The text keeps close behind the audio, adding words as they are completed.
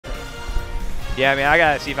Yeah, I mean, I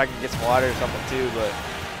gotta see if I can get some water or something too, but.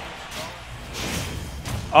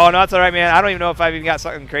 Oh, no, that's all right, man. I don't even know if I've even got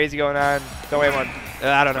something crazy going on. Don't wait one.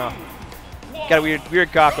 I don't know. Got a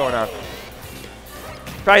weird cough going on.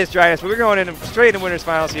 Probably just dryness, but we're going in straight into Winners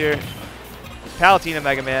Finals here. Palutena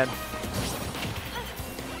Mega Man.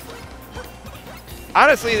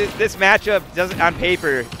 Honestly, this matchup doesn't, on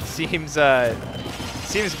paper, seems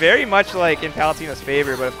very much like in Palutena's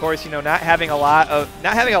favor, but of course, you know, not having a lot of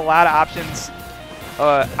options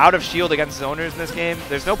out of shield against zoners in this game.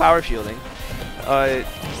 There's no power shielding. I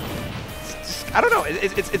don't know.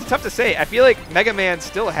 It's tough to say. I feel like Mega Man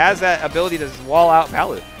still has that ability to just wall out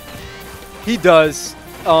Palu. He does.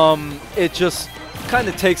 It just kind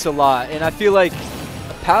of takes a lot, and I feel like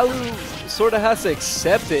Palu sort of has to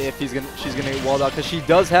accept it if she's gonna get walled out, because she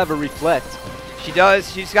does have a reflect. She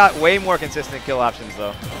does. She's got way more consistent kill options, though.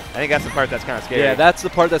 I think that's the part that's kind of scary. Yeah, that's the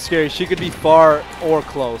part that's scary. She could be far or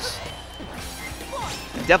close.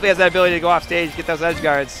 Definitely has that ability to go off stage, get those edge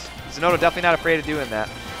guards. Zinoto definitely not afraid of doing that.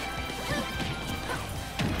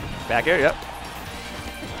 Back air, yep.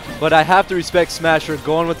 But I have to respect Smasher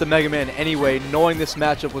going with the Mega Man anyway, knowing this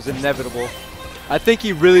matchup was inevitable. I think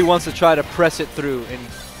he really wants to try to press it through and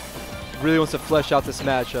really wants to flesh out this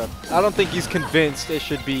matchup. I don't think he's convinced it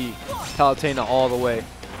should be Palutena all the way.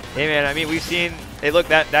 Hey man, I mean, we've seen, hey look,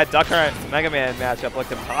 that Duck Hunt Mega Man matchup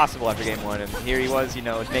looked impossible after game 1, and here he was, you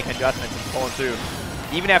know, making adjustments and pulling through,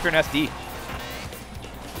 even after an SD.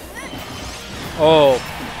 Oh,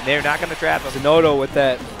 they're not going to trap him. Zinoto with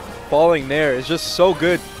that falling there is just so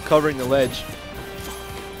good covering the ledge.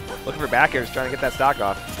 Looking for back airs, trying to get that stock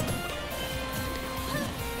off.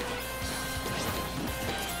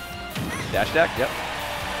 Dash deck, yep.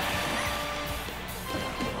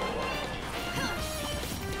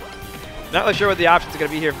 Not really sure what the options are going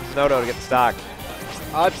to be here from Zinoto to get the stock.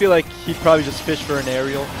 I feel like he'd probably just fish for an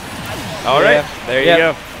aerial. All right, there you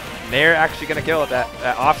go. They're actually going to kill at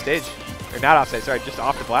that off stage. Or not off stage, sorry, just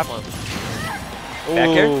off the platform.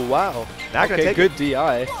 Oh, wow. Not going to take good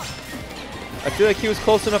DI. I feel like he was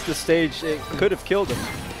close enough to stage. It could have killed him.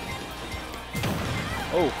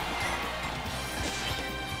 Oh.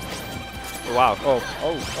 Oh, wow. Oh.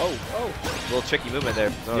 A little tricky movement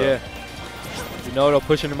there. Yeah. Zinoto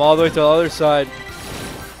pushing him all the way to the other side.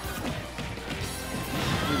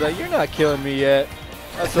 He's like, you're not killing me yet.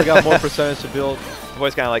 I still got more percentage to build. I've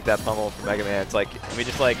always kind of like that pummel from Mega Man. It's like, let me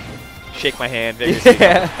just like shake my hand vigorously a few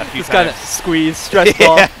times. Just kind of squeeze, stress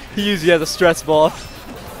ball. He used you as a stress ball.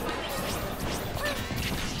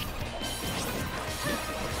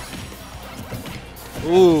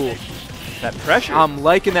 Ooh. That pressure. I'm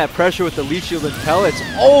liking that pressure with the leaf shield and pellets.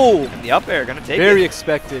 Oh! And the up air, gonna take it. Very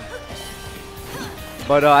expected.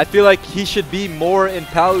 But I feel like he should be more in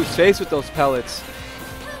Palu's face with those pellets.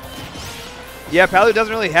 Yeah, Palu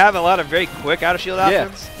doesn't really have a lot of very quick out of shield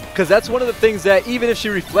options. Because that's one of the things that even if she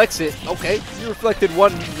reflects it, okay, you reflected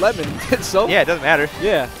one lemon, so. Yeah, it doesn't matter.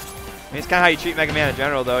 Yeah. I mean, it's kind of how you treat Mega Man in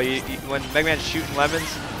general, though. When Mega Man's shooting lemons,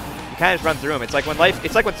 you kind of just run through them. It's like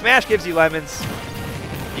when Smash gives you lemons,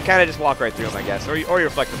 you kind of just walk right through them, I guess, or you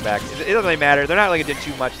reflect them back. It doesn't really matter. They're not really gonna do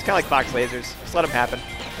too much. It's kind of like Fox lasers. Just let them happen.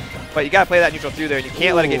 But you gotta play that neutral through there, and you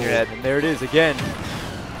can't let it get in your head. And there it is again.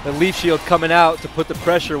 The leaf shield coming out to put the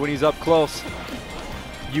pressure when he's up close.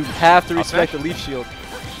 You have to respect the leaf shield.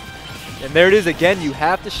 And there it is again. You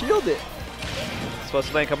have to shield it.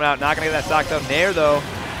 Supposed lane coming out, not gonna get that stock though. Nair though.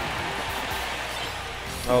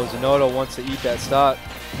 Oh, Zinoto wants to eat that stock.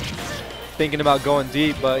 Thinking about going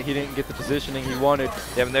deep, but he didn't get the positioning he wanted.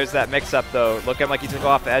 Yeah, and there's that mix-up though. Looking like he's gonna go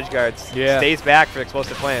off the edge guards. Yeah. Stays back for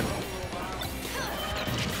explosive flame.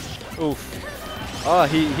 Oof. Oh,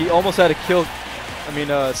 he almost had a kill. I mean,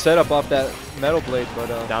 setup off that metal blade, but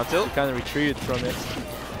down tilt. He kind of retreated from it.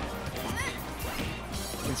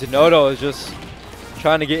 And Zinoto is just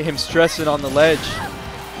trying to get him stressing on the ledge.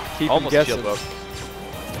 Keep him guessing. Shield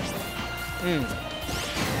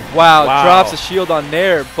Wow, drops a shield on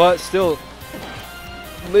Nair, but still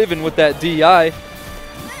living with that DI.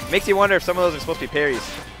 Makes you wonder if some of those are supposed to be parries.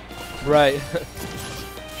 Right.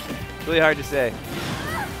 It's really hard to say.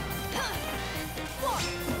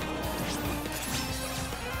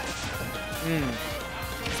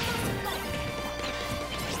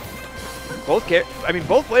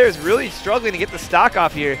 Both players really struggling to get the stock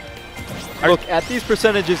off here. Look, at these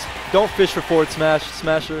percentages, don't fish for forward smash,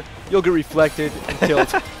 Smasher. You'll get reflected and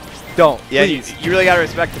killed. Don't, yeah, please. You really got to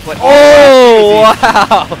respect the play. Oh,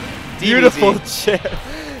 wow. Beautiful chip.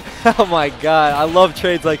 Oh, my God. I love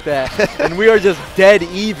trades like that. And we are just dead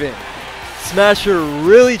even. Smasher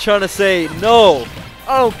really trying to say, no,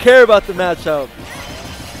 I don't care about the matchup.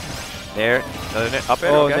 There. Another up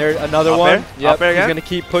air. Oh, okay. there, another up one. Air. Yep, up air he's again. going to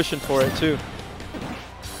keep pushing for it, too.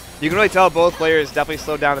 You can really tell both players definitely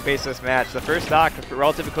slowed down the pace of this match. The first stock,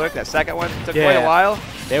 relatively quick. That second one took quite a while.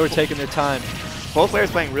 They were taking their time. Both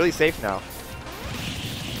players playing really safe now.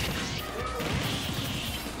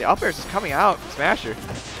 The up air is just coming out. Smasher.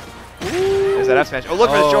 Ooh. There's that up smash. Oh,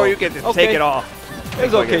 look for the short. You can take it all. It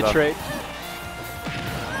was okay trade.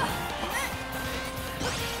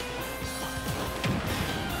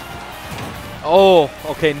 Oh,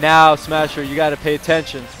 okay. Now, Smasher, you got to pay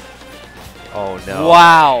attention. Oh, no.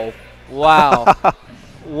 Wow. Wow.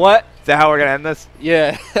 What? Is that how we're going to end this?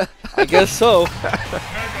 Yeah, I guess so.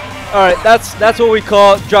 All right, that's what we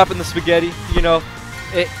call dropping the spaghetti. You know,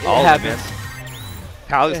 it happens.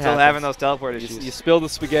 Palu's still having those teleport issues. You spill the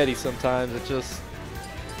spaghetti sometimes. It just...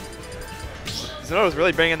 Zinoto's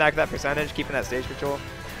really bringing back that percentage, keeping that stage control.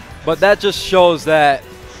 But that just shows that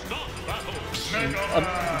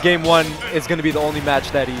game 1 is going to be the only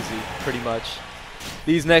match that easy, pretty much.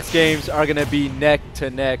 These next games are going to be neck to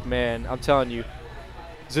neck, man. I'm telling you.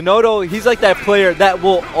 Zinoto, he's like that player that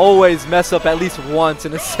will always mess up at least once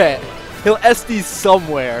in a set. He'll SD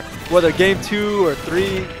somewhere, whether game 2 or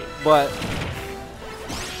 3, but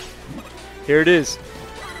here it is.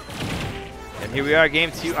 And here we are,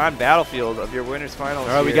 game 2 on Battlefield of your winners finals.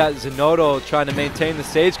 All right, we got Zinoto trying to maintain the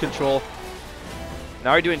stage control.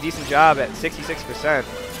 Now we're doing a decent job at 66%.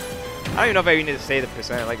 I don't even know if I even need to say the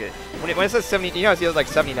percent. Like when it says 70, you know, it's like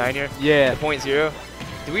 79 here. Yeah. The 0.0.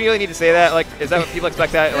 Do we really need to say that? Like, is that what people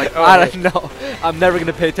expect? That like, oh, I don't know. I'm never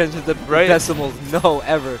gonna pay attention to the decimals. No,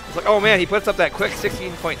 ever. It's like, oh man, he puts up that quick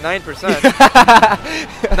 16.9%,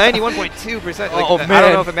 91.2%. Like, oh man, I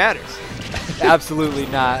don't know if it matters. Absolutely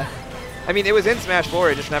not. I mean, it was in Smash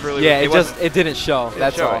 4. It just never really. Yeah, it didn't show.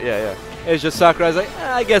 That's all. Yeah. It was just Sakurai's like,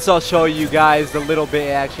 I guess I'll show you guys the little bit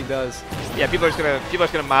it actually does. Yeah, people are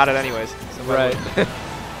just gonna mod it anyways. So right.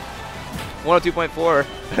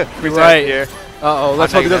 102.4. Right here. Uh-oh,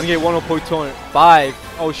 let's hope he doesn't get 102.5.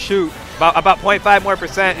 Oh, shoot. About 0.5 more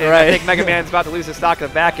percent, and right. I think Mega Man's about to lose his stock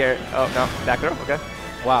of back air. Oh, no. Back throw? Okay.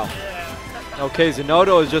 Wow. Okay,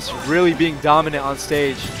 Zinoto is just really being dominant on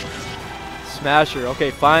stage. Smasher. Okay,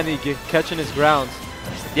 finally catching his grounds.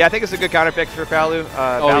 Yeah, I think it's a good counter pick for Palu.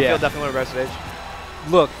 Battlefield definitely won the rest stage.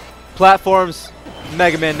 Look, platforms,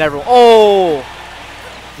 Mega Man never. Oh!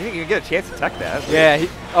 You think you can get a chance to tech that? Yeah.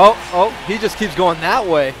 He just keeps going that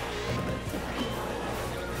way.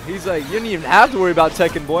 He's like, you didn't even have to worry about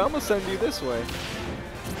Tekken, boy. I'm going to send you this way.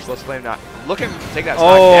 Close flame not. Look him take that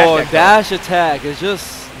stock dash attack is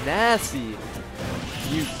just nasty.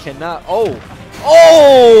 You cannot. Oh!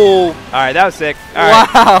 All right, that was sick. All wow.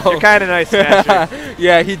 Right. You're kind of nice, Smasher.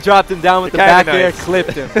 Yeah, he dropped him down with the back air,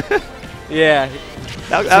 clipped him. Yeah.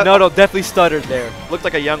 Zinoto definitely stuttered there. Looked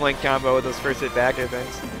like a Young Link combo with those first hit back air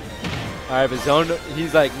things. All right, but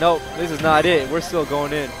he's like, nope, this is not it. We're still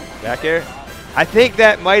going in. Back air? I think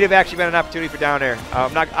that might have actually been an opportunity for down air.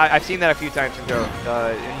 I've seen that a few times from Joe.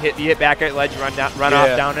 You hit back air, ledge, run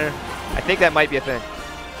off down air. I think that might be a thing.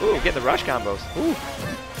 Ooh, getting the rush combos. Ooh.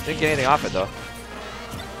 Didn't get anything off it though.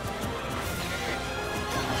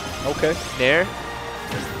 Okay. Nair.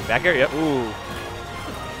 Back air, yep. Ooh.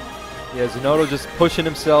 Yeah, Zinoto just pushing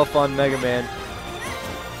himself on Mega Man.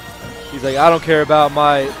 He's like, I don't care about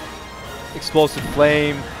my explosive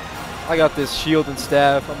flame. I got this shield and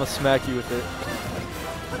staff. I'm going to smack you with it.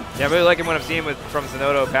 Yeah, I'm really liking what I'm seeing from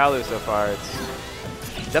Zinoto Palu so far. It's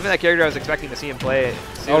definitely that character I was expecting to see him play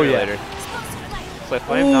sooner or later. Flip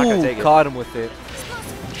flame, not going to take it. Caught him with it.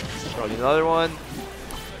 Probably another one.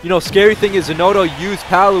 You know, scary thing is Zinoto used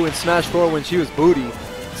Palu in Smash 4 when she was booty.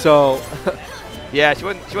 So yeah, she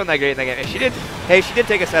wasn't that great in that game. She did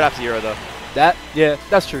take a set off Zero though. Yeah,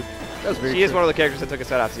 that's true. That's very true. She is one of the characters that took a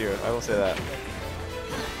set off Zero. I will say that.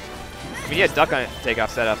 I mean, he had Duck on it to take off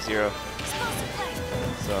set off Zero.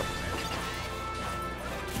 So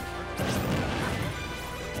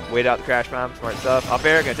wait out the crash bomb, smart stuff. Up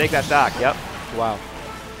air, gonna take that stock. Yep. Wow.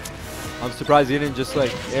 I'm surprised he didn't just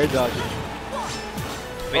like air dodge it.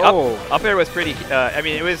 I mean, up air was pretty. I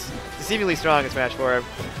mean, it was deceivingly strong in Smash 4.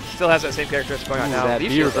 Still has that same characteristic going on now. That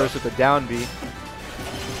B reverse with the down B.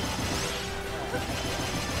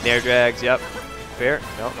 Nair drags, yep. Fair.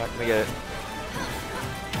 No, not gonna get it.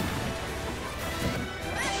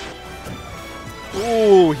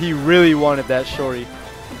 Ooh, he really wanted that shorty.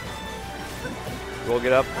 Roll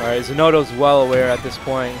get up. All right, Zinoto's well aware at this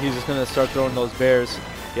point. He's just gonna start throwing those bears.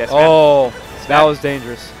 Yes. That was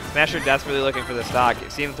dangerous. Smasher desperately looking for the stock.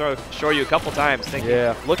 See him throw Shoryu a couple times,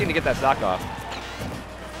 looking to get that stock off.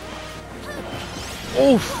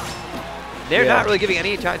 Oof. They're not really giving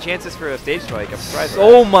any chances for a stage strike. I'm surprised.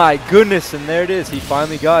 Oh my goodness, and there it is. He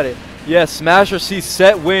finally got it. Yeah, Smasher sees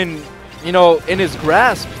set win, you know, in his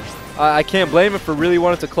grasp. I can't blame him for really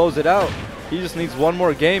wanting to close it out. He just needs one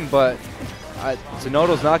more game, but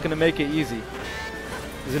Zinoto's not going to make it easy.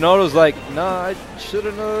 Zinoto's like, nah, I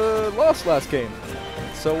shouldn't have lost last game.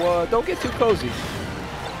 So don't get too cozy.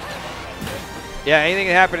 Yeah, anything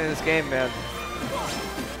can happen in this game, man.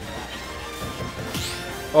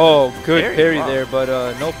 Oh, good parry wow. there, but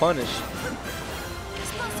no punish.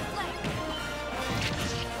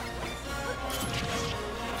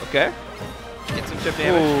 Okay. Get some chip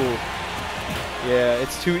damage. Ooh. Yeah,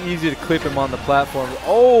 it's too easy to clip him on the platform.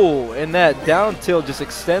 Oh, and that down tilt just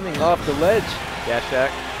extending off the ledge. Dash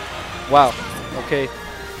attack. Wow. Okay.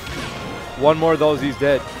 One more of those, he's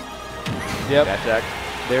dead. Yep. Dash attack.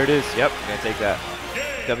 There it is. Yep, I'm gonna take that.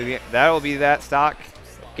 That will be that stock.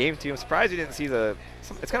 Game 2. I'm surprised you didn't see the.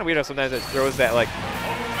 It's kind of weird how sometimes it throws that like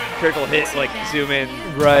critical hit, like zoom in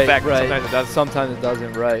effect. Right. Sometimes it doesn't. Sometimes it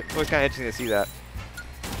doesn't. Right. It's always kind of interesting to see that.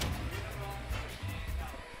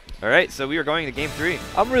 All right, so we are going to game 3.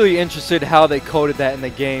 I'm really interested how they coded that in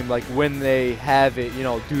the game, like when they have it, you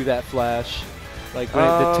know, do that flash, like when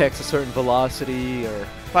it detects a certain velocity, or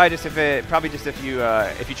probably just if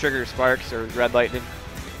you trigger sparks or red lightning.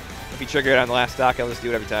 If you trigger it on the last stock, I'll just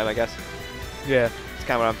do it every time, I guess. Yeah. That's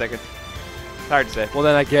kind of what I'm thinking. It's hard to say. Well,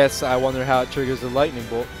 then I guess I wonder how it triggers the lightning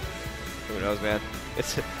bolt. Who knows, man?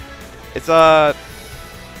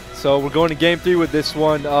 So we're going to game 3 with this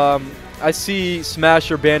one. I see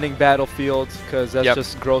Smasher banning Battlefield because that's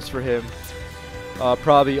just gross for him.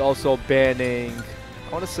 Probably also banning,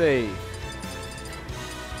 I want to say,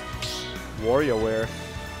 WarioWare.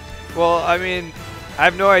 Well, I mean, I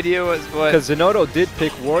have no idea what. Because Zinoto did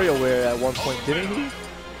pick WarioWare at one point, didn't he?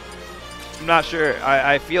 I'm not sure.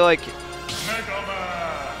 I feel like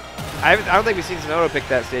I don't think we've seen Zinoto pick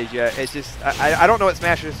that stage yet. It's just I don't know what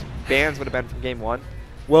Smasher's bans would have been from game 1.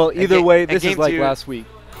 Well, either way, this is like 2, last week.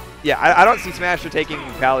 Yeah, I don't see Smasher taking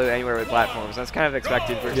Palu anywhere with platforms. That's kind of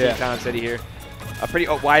expected for Town City here. A pretty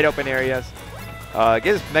wide open areas.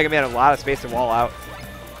 Gives Mega Man a lot of space to wall out.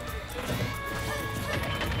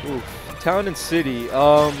 Ooh, Town and City.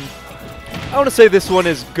 I want to say this one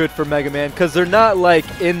is good for Mega Man because they're not like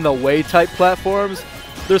in the way type platforms.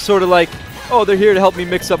 They're sort of like, oh, they're here to help me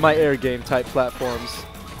mix up my air game type platforms.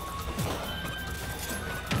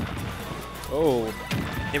 Oh.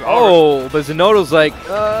 Oh, but Zinoto's like,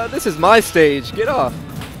 this is my stage. Get off.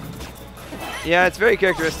 Yeah, it's very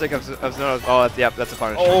characteristic of Zinoto's. Oh, that's a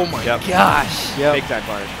punish. Oh my gosh. Yep. Big time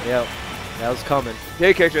punish. Yep. That was coming.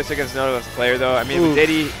 Very characteristic of Zinoto as a player, though. I mean, with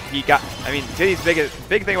Diddy, Diddy's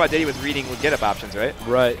big thing about Diddy was reading get-up options, right?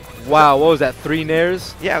 Right. Wow, what was that, 3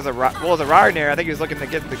 nairs? Yeah, it was a raw nair. I think he was looking to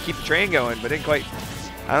keep the train going, but didn't quite.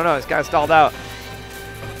 I don't know. It's kind of stalled out.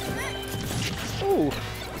 Ooh.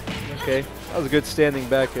 Okay. That was a good standing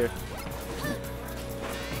back here.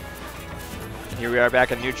 Here we are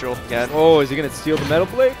back in neutral again. Oh, is he going to steal the metal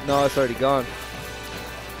blade? No, it's already gone.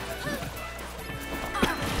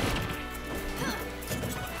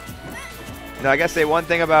 You know, I guess one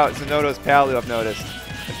thing about Zinoto's Palu I've noticed,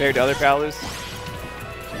 compared to other Palus,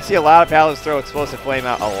 you see a lot of Palus throw Explosive Flame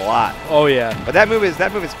out a lot. Oh yeah. But that move is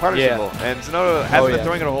punishable, and Zinoto hasn't been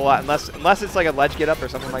throwing it a whole lot, unless it's like a ledge get up or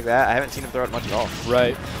something like that. I haven't seen him throw it much at all.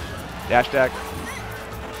 Right. Dash attack.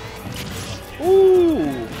 Ooh.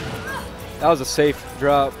 That was a safe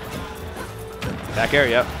drop. Back air,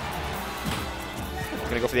 yep.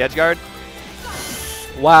 Gonna go for the edge guard.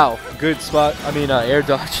 Wow. Good spot. I mean, air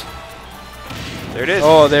dodge. There it is.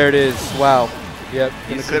 Oh, there it is. Wow. Yep.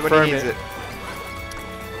 He's it when he needs it.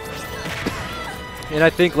 And I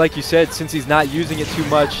think, like you said, since he's not using it too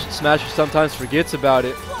much, Smasher sometimes forgets about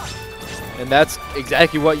it. And that's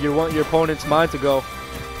exactly what you want your opponent's mind to go.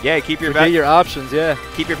 Yeah, keep your options, yeah.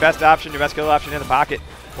 Keep your best option, your best kill option in the pocket.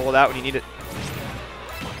 Pull it out when you need it.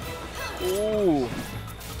 Ooh.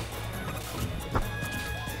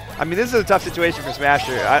 I mean, this is a tough situation for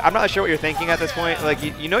Smasher. I'm not sure what you're thinking at this point. Like,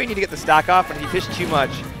 you know you need to get the stock off, but if you fish too much,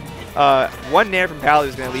 one nair from Palu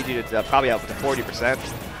is going to lead you to probably up to 40%.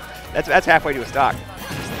 That's halfway to a stock.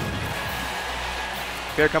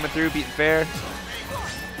 Fair coming through, beating fair.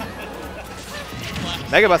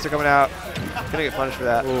 Mega Buster coming out. Gonna get punished for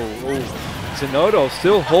that. Ooh. Zinoto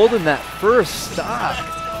still holding that first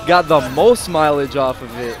stock. Got the most mileage off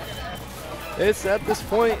of it. It's at this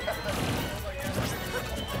point,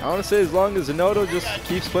 I want to say as long as Zinoto just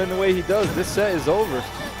keeps playing the way he does, this set is over.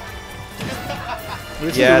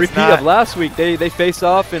 This is a repeat of last week. They face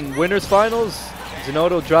off in Winners Finals.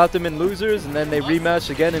 Zinoto dropped them in losers, and then they rematched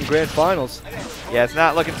again in Grand Finals. Yeah, it's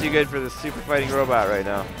not looking too good for the Super Fighting Robot right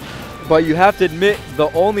now. But you have to admit,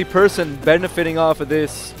 the only person benefiting off of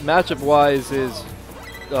this matchup-wise is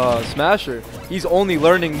Smasher. He's only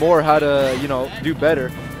learning more how to, do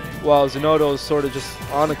better. while Zinoto is sort of just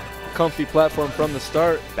on a comfy platform from the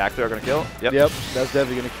start. Back throw gonna kill. Yep. Yep, that's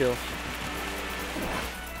definitely gonna kill.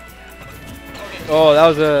 Oh, that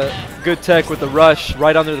was a good tech with the rush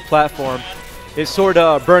right under the platform. It sort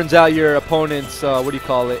of burns out your opponent's,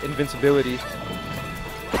 invincibility.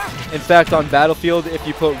 In fact, on Battlefield, if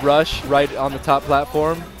you put rush right on the top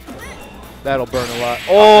platform, that'll burn a lot.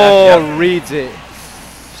 Oh, reads it.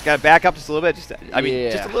 Just gotta back up just a little bit. Just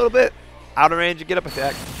a little bit. Out of range and get up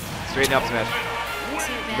attack. Straighten up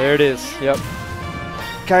smash. There it is. Yep.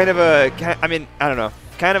 I don't know.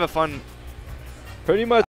 Kind of a fun. Pretty much.